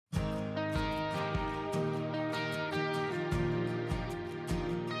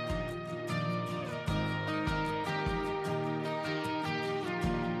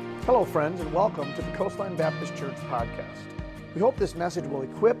Hello, friends, and welcome to the Coastline Baptist Church podcast. We hope this message will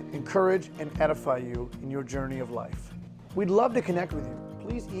equip, encourage, and edify you in your journey of life. We'd love to connect with you.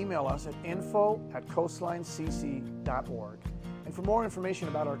 Please email us at info@coastlinecc.org. And for more information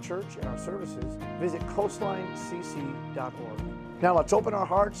about our church and our services, visit coastlinecc.org. Now let's open our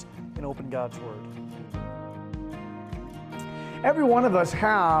hearts and open God's Word. Every one of us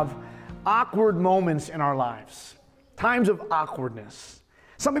have awkward moments in our lives, times of awkwardness.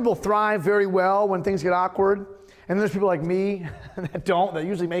 Some people thrive very well when things get awkward, and then there's people like me that don't, that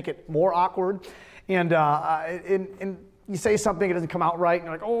usually make it more awkward. And you say something, it doesn't come out right, and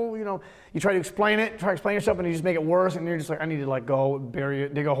you're like, you try to explain yourself, and you just make it worse, and you're just like, I need to go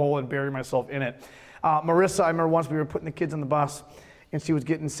dig a hole and bury myself in it. Marissa, I remember once we were putting the kids on the bus, and she was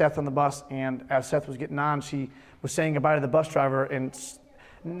getting Seth on the bus, and as Seth was getting on, she was saying goodbye to the bus driver, and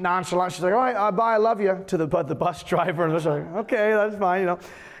nonchalant, she's like, all right, bye, I love you, to the bus driver, and I was like, okay, that's fine,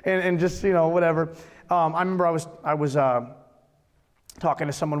 and just, whatever. I remember I was talking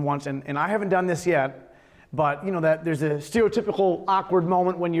to someone once, and I haven't done this yet, but that there's a stereotypical awkward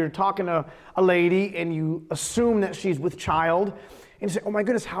moment when you're talking to a lady and you assume that she's with child, and you say, oh my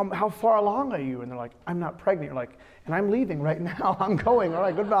goodness, how far along are you? And they're like, I'm not pregnant. You're like, and I'm leaving right now, I'm going, all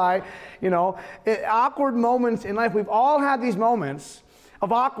right, goodbye. Awkward moments in life, we've all had these moments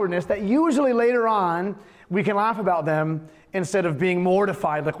of awkwardness that usually later on we can laugh about them instead of being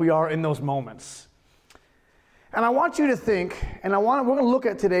mortified like we are in those moments. And I want you to think, we're going to look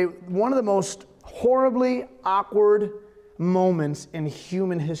at today one of the most horribly awkward moments in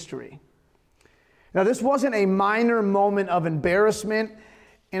human history. Now, this wasn't a minor moment of embarrassment,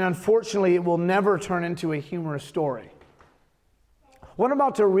 and unfortunately it will never turn into a humorous story. What I'm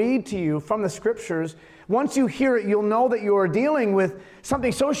about to read to you from the scriptures, once you hear it, you'll know that you are dealing with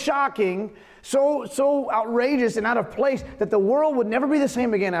something so shocking, so outrageous and out of place that the world would never be the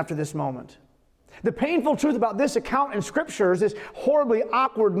same again after this moment. The painful truth about this account in scriptures, this horribly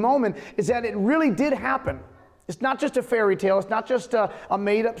awkward moment, is that it really did happen. It's not just a fairy tale. It's not just a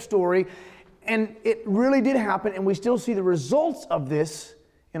made-up story. And it really did happen, and we still see the results of this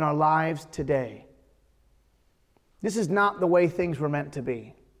in our lives today. This is not the way things were meant to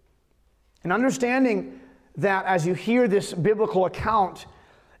be. And understanding that as you hear this biblical account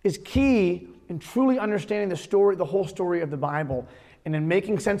is key in truly understanding the whole story of the Bible, and in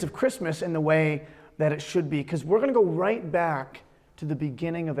making sense of Christmas in the way that it should be. Because we're going to go right back to the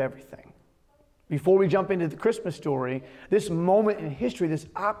beginning of everything. Before we jump into the Christmas story, this moment in history, this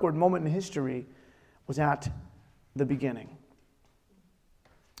awkward moment in history, was at the beginning.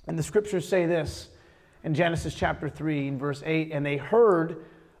 And the scriptures say this in Genesis chapter 3, in verse 8, and they heard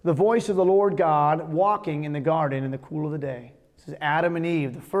the voice of the Lord God walking in the garden in the cool of the day. This is Adam and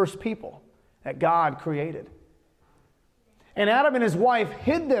Eve, the first people that God created. And Adam and his wife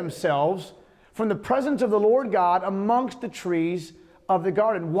hid themselves from the presence of the Lord God amongst the trees of the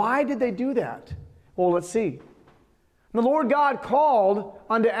garden. Why did they do that? Well, let's see. The Lord God called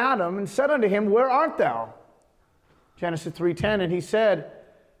unto Adam and said unto him, where art thou? Genesis 3:10, and he said,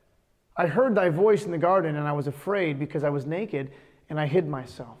 I heard thy voice in the garden, and I was afraid because I was naked, and I hid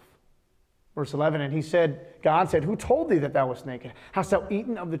myself. Verse 11, and God said, who told thee that thou wast naked? Hast thou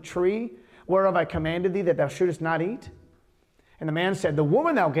eaten of the tree whereof I commanded thee that thou shouldest not eat? And the man said, the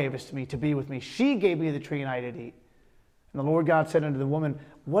woman thou gavest to me to be with me, she gave me the tree, and I did eat. And the Lord God said unto the woman,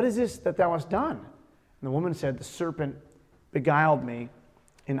 what is this that thou hast done? And the woman said, the serpent beguiled me,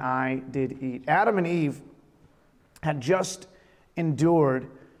 and I did eat. Adam and Eve had just endured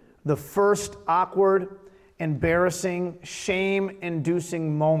the first awkward, embarrassing,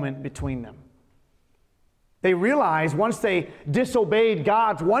 shame-inducing moment between them. They realized once they disobeyed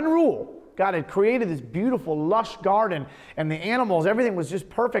God's one rule, God had created this beautiful, lush garden, and the animals, everything was just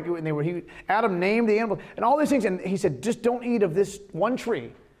perfect. And Adam named the animals, and all these things, and he said, just don't eat of this one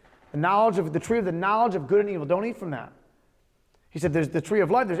tree, the tree of the knowledge of good and evil. Don't eat from that. He said, there's the tree of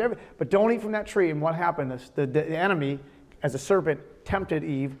life, but don't eat from that tree. And what happened? The enemy, as a serpent, tempted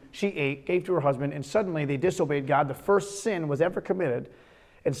Eve. She ate, gave to her husband, and suddenly they disobeyed God. The first sin was ever committed,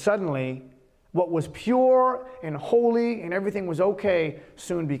 and suddenly what was pure and holy and everything was okay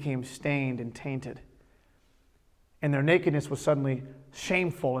soon became stained and tainted. And their nakedness was suddenly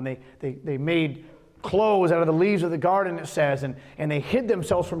shameful, and they made clothes out of the leaves of the garden, it says, and they hid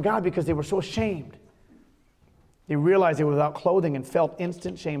themselves from God because they were so ashamed. They realized they were without clothing and felt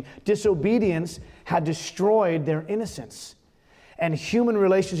instant shame. Disobedience had destroyed their innocence, and human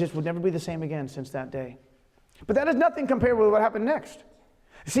relationships would never be the same again since that day. But that is nothing compared with what happened next.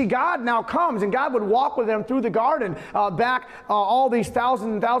 See, God now comes, and God would walk with them through the garden back all these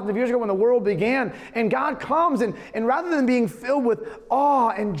thousands and thousands of years ago when the world began. And God comes, and rather than being filled with awe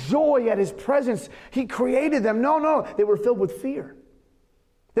and joy at his presence, he created them. No, they were filled with fear.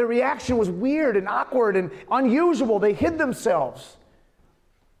 Their reaction was weird and awkward and unusual. They hid themselves.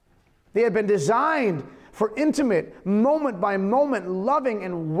 They had been designed for intimate, moment-by-moment, loving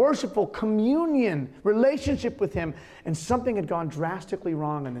and worshipful communion, relationship with him, and something had gone drastically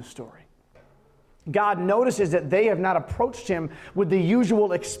wrong in this story. God notices that they have not approached him with the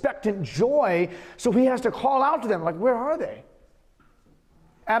usual expectant joy, so he has to call out to them, like, where are they?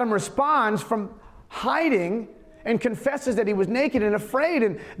 Adam responds from hiding and confesses that he was naked and afraid,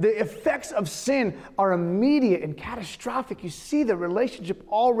 and the effects of sin are immediate and catastrophic. You see the relationship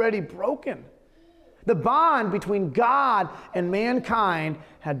already broken. The bond between God and mankind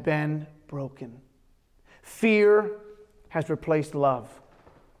had been broken. Fear has replaced love.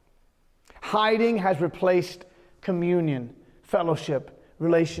 Hiding has replaced communion, fellowship,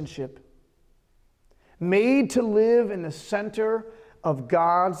 relationship. Made to live in the center of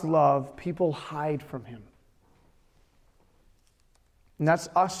God's love, people hide from him. And that's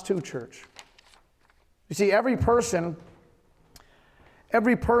us too, church. You see, every person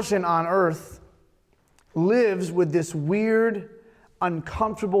on earth lives with this weird,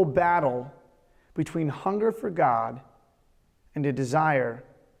 uncomfortable battle between hunger for God and a desire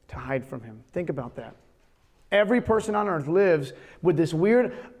to hide from him. Think about that. Every person on earth lives with this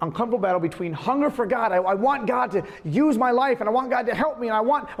weird, uncomfortable battle between hunger for God. I want God to use my life, and I want God to help me, and I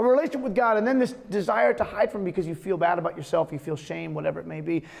want a relationship with God, and then this desire to hide from him because you feel bad about yourself, you feel shame, whatever it may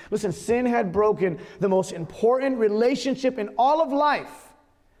be. Listen, sin had broken the most important relationship in all of life,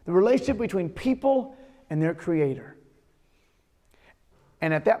 the relationship between people and their Creator.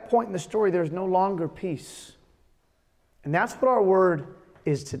 And at that point in the story, there's no longer peace. And that's what our word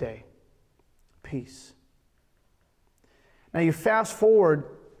is today. Peace. Now you fast forward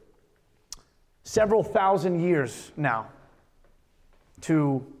several thousand years now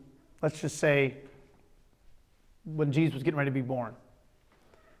to, let's just say, when Jesus was getting ready to be born.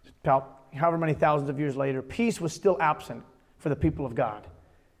 About however many thousands of years later, peace was still absent for the people of God.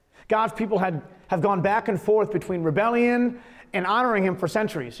 God's people have gone back and forth between rebellion and honoring him for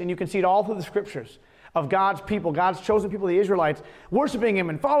centuries. And you can see it all through the scriptures of God's people, God's chosen people, the Israelites, worshiping him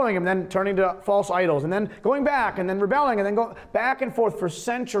and following him, then turning to false idols, and then going back, and then rebelling, and then going back and forth for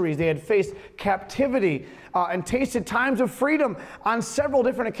centuries. They had faced captivity and tasted times of freedom on several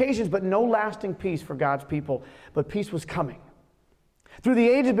different occasions, but no lasting peace for God's people. But peace was coming. Through the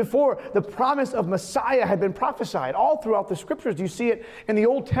ages before, the promise of Messiah had been prophesied all throughout the scriptures. You see it in the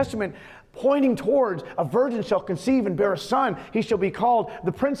Old Testament, pointing towards a virgin shall conceive and bear a son. He shall be called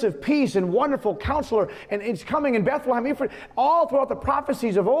the Prince of Peace and Wonderful Counselor. And it's coming in Bethlehem. All throughout the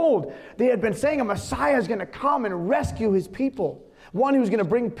prophecies of old, they had been saying a Messiah is going to come and rescue his people. One who's going to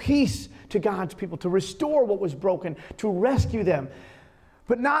bring peace to God's people, to restore what was broken, to rescue them.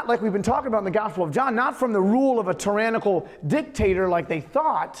 But not like we've been talking about in the Gospel of John, not from the rule of a tyrannical dictator like they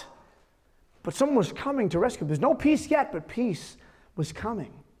thought, but someone was coming to rescue. There's no peace yet, but peace was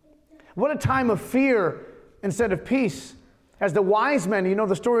coming. What a time of fear instead of peace. As the wise men, you know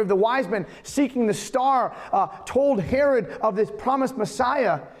the story of the wise men seeking the star, told Herod of this promised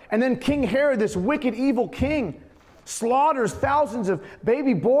Messiah. And then King Herod, this wicked, evil king, slaughters thousands of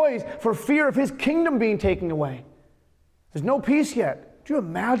baby boys for fear of his kingdom being taken away. There's no peace yet. Do you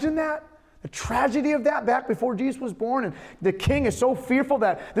imagine that? The tragedy of that back before Jesus was born, and the king is so fearful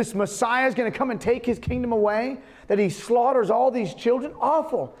that this Messiah is going to come and take his kingdom away, that he slaughters all these children.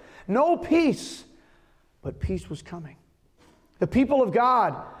 Awful. No peace. But peace was coming. The people of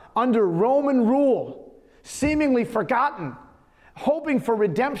God, under Roman rule, seemingly forgotten, hoping for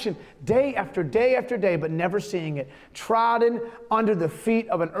redemption day after day after day, but never seeing it, trodden under the feet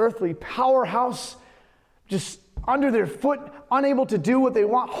of an earthly powerhouse, just under their foot, unable to do what they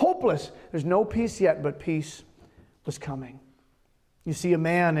want, hopeless. There's no peace yet, but peace was coming. You see a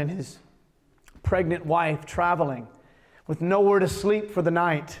man and his pregnant wife traveling with nowhere to sleep for the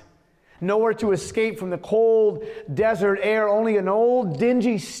night, nowhere to escape from the cold desert air, only an old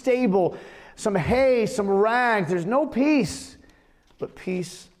dingy stable, some hay, some rags. There's no peace, but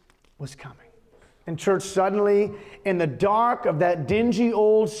peace was coming. And church, suddenly, in the dark of that dingy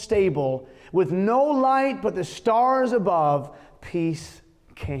old stable, with no light but the stars above, peace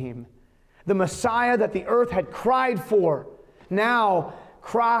came. The Messiah that the earth had cried for now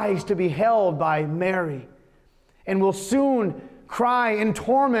cries to be held by Mary, and will soon cry in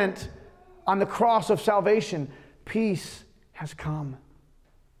torment on the cross of salvation. Peace has come.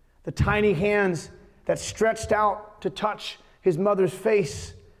 The tiny hands that stretched out to touch his mother's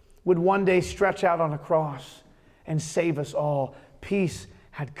face would one day stretch out on a cross and save us all. Peace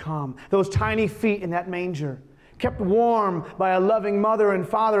had come. Those tiny feet in that manger, kept warm by a loving mother and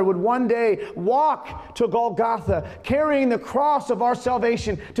father, would one day walk to Golgotha, carrying the cross of our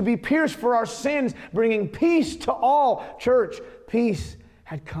salvation to be pierced for our sins, bringing peace to all. Church, peace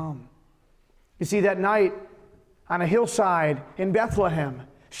had come. You see, that night on a hillside in Bethlehem,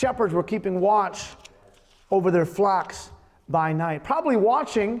 shepherds were keeping watch over their flocks by night, probably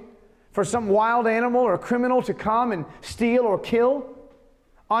watching for some wild animal or criminal to come and steal or kill,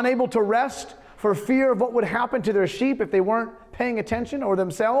 unable to rest for fear of what would happen to their sheep if they weren't paying attention, or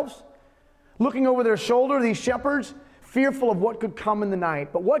themselves. Looking over their shoulder, these shepherds, fearful of what could come in the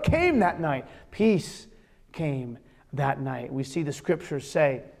night. But what came that night? Peace came that night. We see the scriptures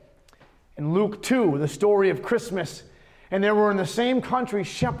say in Luke 2, the story of Christmas, and there were in the same country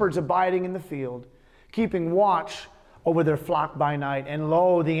shepherds abiding in the field, keeping watch over their flock by night. And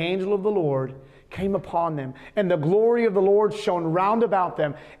lo, the angel of the Lord came upon them, and the glory of the Lord shone round about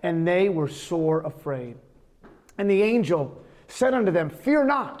them, and they were sore afraid. And the angel said unto them, Fear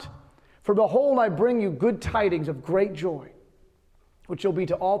not, for behold, I bring you good tidings of great joy, which shall be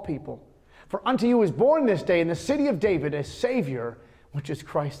to all people. For unto you is born this day in the city of David a Savior, which is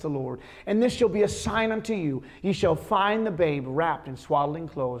Christ the Lord. And this shall be a sign unto you. Ye shall find the babe wrapped in swaddling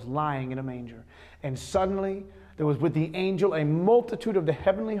clothes, lying in a manger. And suddenly there was with the angel a multitude of the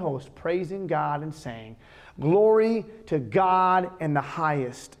heavenly host, praising God and saying, Glory to God in the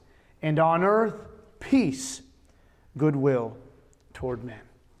highest, and on earth peace, goodwill toward men.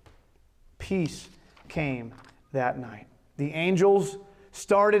 Peace came that night. The angels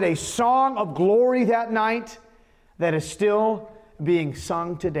started a song of glory that night that is still being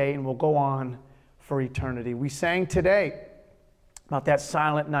sung today and will go on for eternity. We sang today about that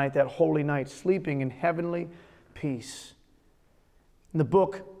silent night, that holy night, sleeping in heavenly peace. In the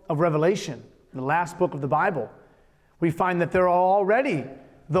book of Revelation, the last book of the Bible, we find that there are already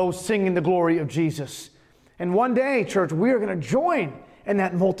those singing the glory of Jesus. And one day, church, we are going to join in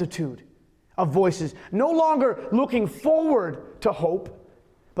that multitude of voices, no longer looking forward to hope,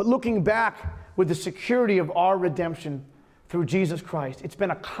 but looking back with the security of our redemption through Jesus Christ. It's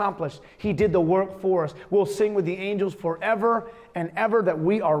been accomplished. He did the work for us. We'll sing with the angels forever and ever that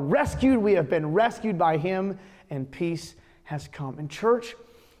we are rescued. We have been rescued by Him, and peace has come. And church,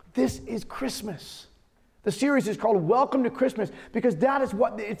 this is Christmas. The series is called Welcome to Christmas because that is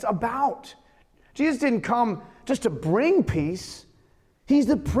what it's about. Jesus didn't come just to bring peace. He's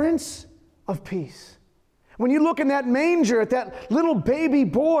the Prince of Peace. When you look in that manger at that little baby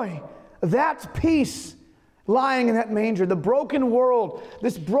boy, that's peace lying in that manger. The broken world,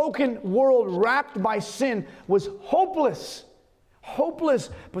 this broken world racked by sin was hopeless. Hopeless,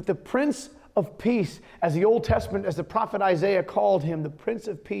 but the Prince of Peace, as the Old Testament, as the prophet Isaiah called him, the Prince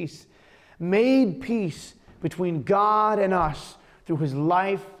of Peace, made peace between God and us through His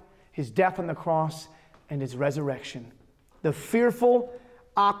life, His death on the cross, and His resurrection. The fearful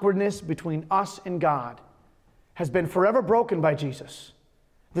awkwardness between us and God has been forever broken by Jesus.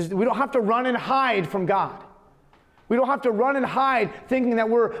 We don't have to run and hide from God. We don't have to run and hide thinking that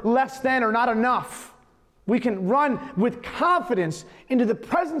we're less than or not enough. We can run with confidence into the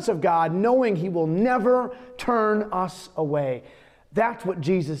presence of God, knowing He will never turn us away. That's what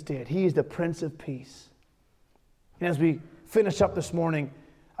Jesus did. He is the Prince of Peace. And as we finish up this morning,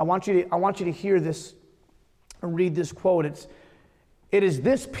 I want you to hear this and read this quote. It is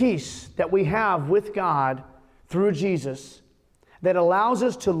this peace that we have with God through Jesus that allows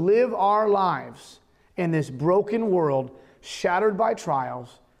us to live our lives in this broken world, shattered by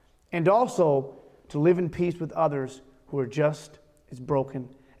trials, and also to live in peace with others who are just as broken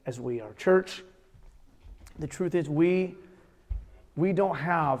as we are. Church, the truth is we don't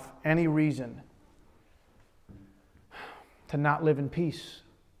have any reason to not live in peace.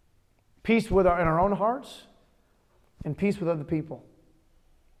 Peace in our own hearts and peace with other people.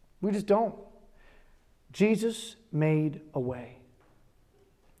 We just don't. Jesus made a way.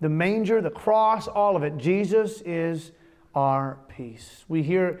 The manger, the cross, all of it. Jesus is our peace. We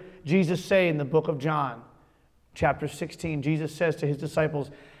hear Jesus say in the book of John, chapter 16, Jesus says to His disciples,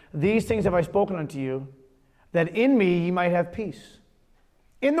 These things have I spoken unto you, that in me ye might have peace.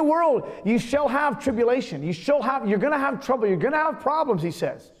 In the world you shall have tribulation. You're going to have trouble. You're going to have problems, He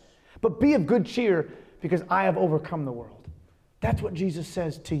says. But be of good cheer, because I have overcome the world. That's what Jesus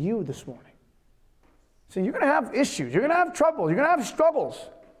says to you this morning. So you're going to have issues. You're going to have trouble. You're going to have struggles,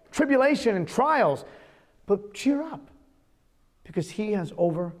 tribulation and trials. But cheer up, because He has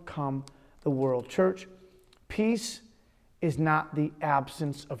overcome the world. Church, peace is not the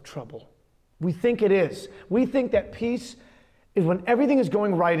absence of trouble. We think it is. We think that peace is when everything is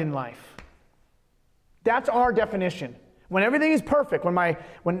going right in life. That's our definition. When everything is perfect, when my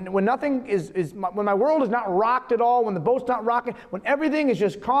world is not rocked at all, when the boat's not rocking, when everything is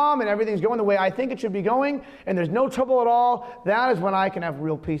just calm and everything's going the way I think it should be going, and there's no trouble at all, that is when I can have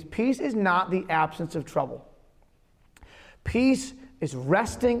real peace. Peace is not the absence of trouble. Peace is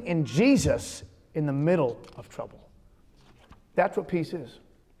resting in Jesus in the middle of trouble. That's what peace is.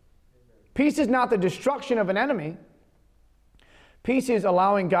 Peace is not the destruction of an enemy. Peace is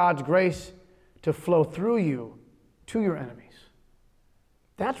allowing God's grace to flow through you to your enemies.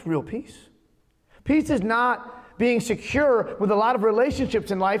 That's real peace. Peace is not being secure with a lot of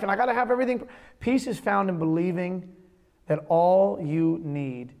relationships in life and I got to have everything. Peace is found in believing that all you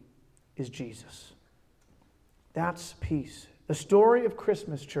need is Jesus. That's peace. The story of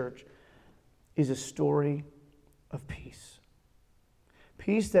Christmas, church, is a story of peace.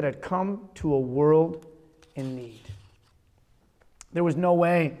 Peace that had come to a world in need. There was no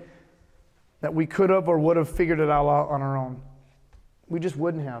way that we could have or would have figured it all out on our own. We just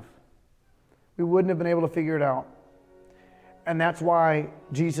wouldn't have. We wouldn't have been able to figure it out. And that's why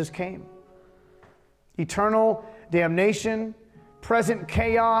Jesus came. Eternal damnation, present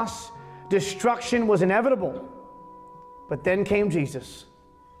chaos, destruction was inevitable. But then came Jesus,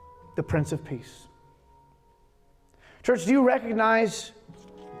 the Prince of Peace. Church, do you recognize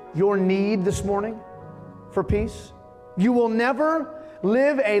your need this morning for peace? You will never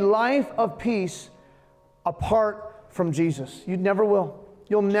live a life of peace apart from Jesus. You never will.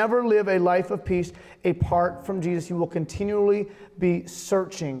 You'll never live a life of peace apart from Jesus. You will continually be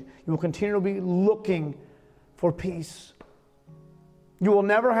searching. You will continually be looking for peace. You will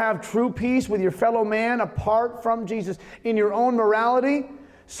never have true peace with your fellow man apart from Jesus. In your own morality,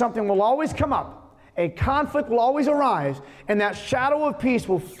 something will always come up. A conflict will always arise, and that shadow of peace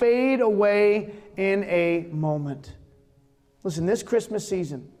will fade away in a moment. Listen, this Christmas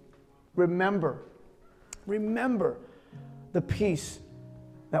season, remember the peace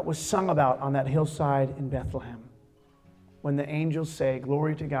that was sung about on that hillside in Bethlehem when the angels say,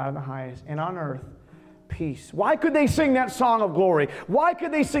 "Glory to God in the highest, and on earth, peace." Why could they sing that song of glory? Why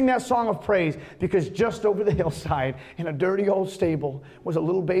could they sing that song of praise? Because just over the hillside in a dirty old stable was a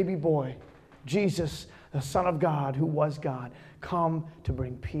little baby boy, Jesus, the Son of God, who was God, come to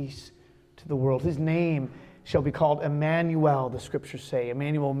bring peace to the world. His name shall be called Emmanuel, the scriptures say.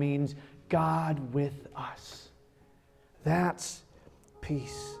 Emmanuel means God with us. That's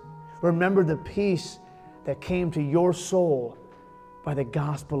peace. Remember the peace that came to your soul by the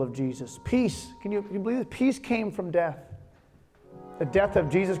gospel of Jesus. Peace, can you believe it? Peace came from death. The death of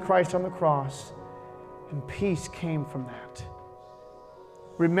Jesus Christ on the cross, and peace came from that.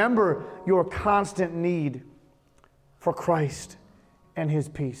 Remember your constant need for Christ and His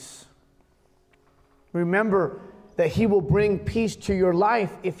peace. Remember that He will bring peace to your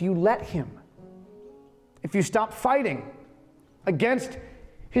life if you let Him. If you stop fighting against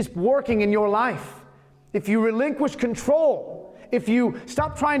His working in your life. If you relinquish control. If you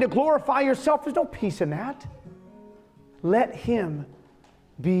stop trying to glorify yourself, there's no peace in that. Let Him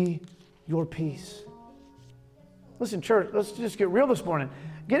be your peace. Listen, church, let's just get real this morning.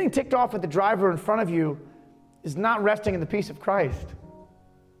 Getting ticked off at the driver in front of you is not resting in the peace of Christ.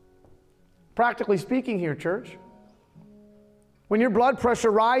 Practically speaking here, church. When your blood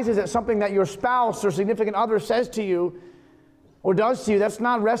pressure rises at something that your spouse or significant other says to you or does to you, that's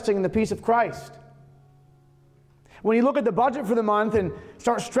not resting in the peace of Christ. When you look at the budget for the month and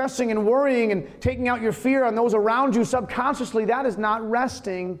start stressing and worrying and taking out your fear on those around you subconsciously, that is not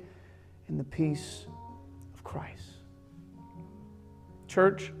resting in the peace of Christ.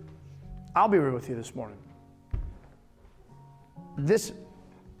 Church, I'll be real with you this morning. This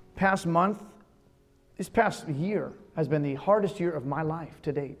past month, this past year has been the hardest year of my life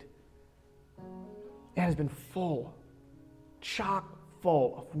to date. It has been full, chock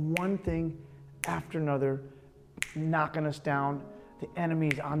full of one thing after another, knocking us down. The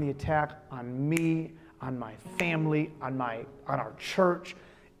enemy's on the attack on me, on my family, on our church.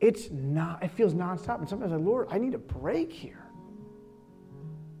 It feels nonstop. And sometimes I'm like, Lord, I need a break here.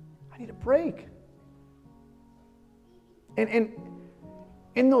 I need a break. And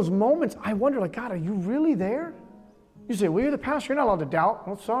in those moments, I wonder, like, God, are you really there? You say, well, you're the pastor. You're not allowed to doubt.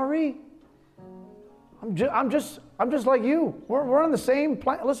 Well, sorry. I'm just like you. We're on the same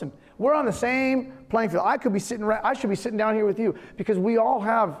listen, we're on the same playing field. I should be sitting down here with you because we all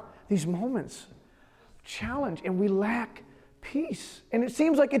have these moments of challenge and we lack peace. And it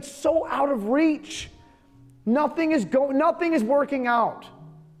seems like it's so out of reach. Nothing is working out.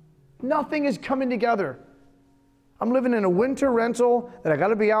 Nothing is coming together. I'm living in a winter rental that I got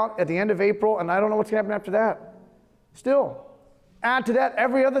to be out at the end of April, and I don't know what's going to happen after that. Still, Add to that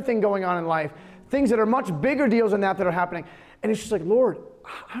every other thing going on in life, things that are much bigger deals than that are happening. And it's just like, Lord,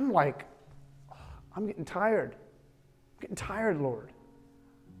 I'm getting tired. I'm getting tired, Lord.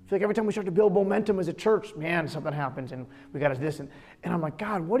 I feel like every time we start to build momentum as a church, man, something happens and we got this. And I'm like,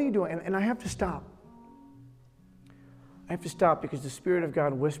 God, what are you doing? And I have to stop. I have to stop because the Spirit of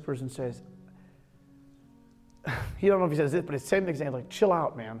God whispers and says, he don't know if he says this, but it's the same thing, like, chill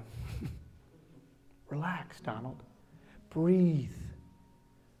out, man. Relax, Donald. Breathe.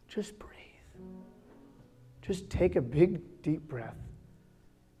 Just breathe. Just take a big, deep breath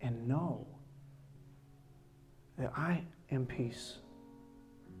and know that I am peace.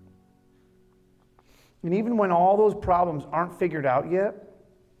 And even when all those problems aren't figured out yet,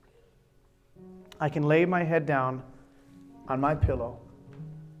 I can lay my head down on my pillow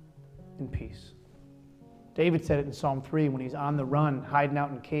in peace. David said it in Psalm 3 when he's on the run, hiding out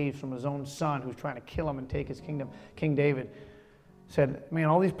in caves from his own son who's trying to kill him and take his kingdom. King David said, man,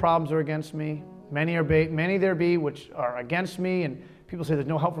 all these problems are against me. Many there be which are against me, and people say there's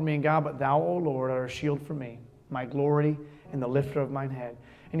no help for me in God, but thou, O Lord, art a shield for me, my glory and the lifter of mine head.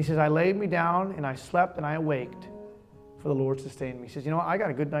 And he says, I laid me down and I slept and I awaked, for the Lord sustained me. He says, you know what? I got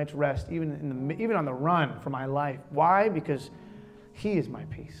a good night's rest, even on the run for my life. Why? Because he is my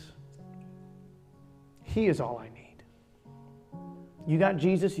peace. He is all I need. You got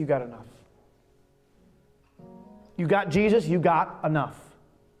Jesus, you got enough. You got Jesus, you got enough.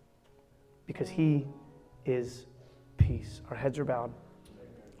 Because he is peace. Our heads are bowed.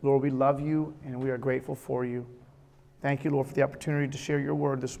 Lord, we love you and we are grateful for you. Thank you, Lord, for the opportunity to share your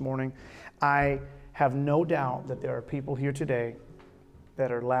word this morning. I have no doubt that there are people here today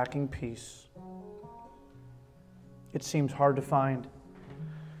that are lacking peace. It seems hard to find.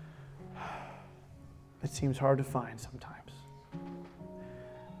 It seems hard to find sometimes.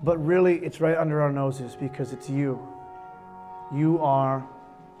 But really, it's right under our noses because it's you. You are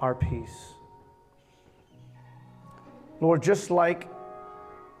our peace. Lord, just like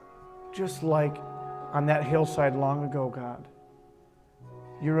on that hillside long ago, God,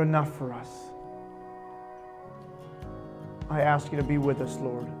 you're enough for us. I ask you to be with us,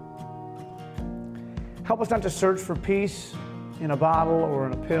 Lord. Help us not to search for peace in a bottle or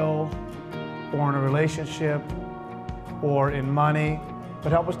in a pill or in a relationship or in money,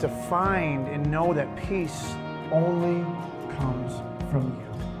 but help us to find and know that peace only comes from you.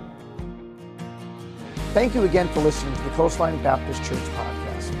 Thank you again for listening to the Coastline Baptist Church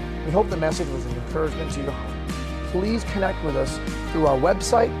podcast. We hope the message was an encouragement to your heart. Please connect with us through our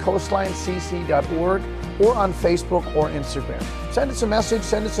website, coastlinecc.org, or on Facebook or Instagram. Send us a message,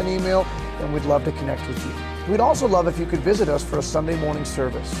 send us an email, and we'd love to connect with you. We'd also love if you could visit us for a Sunday morning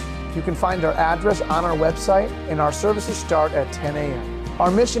service. You can find our address on our website, and our services start at 10 a.m.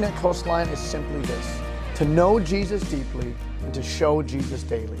 Our mission at Coastline is simply this: to know Jesus deeply and to show Jesus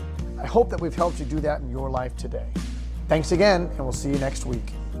daily. I hope that we've helped you do that in your life today. Thanks again, and we'll see you next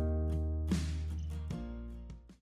week.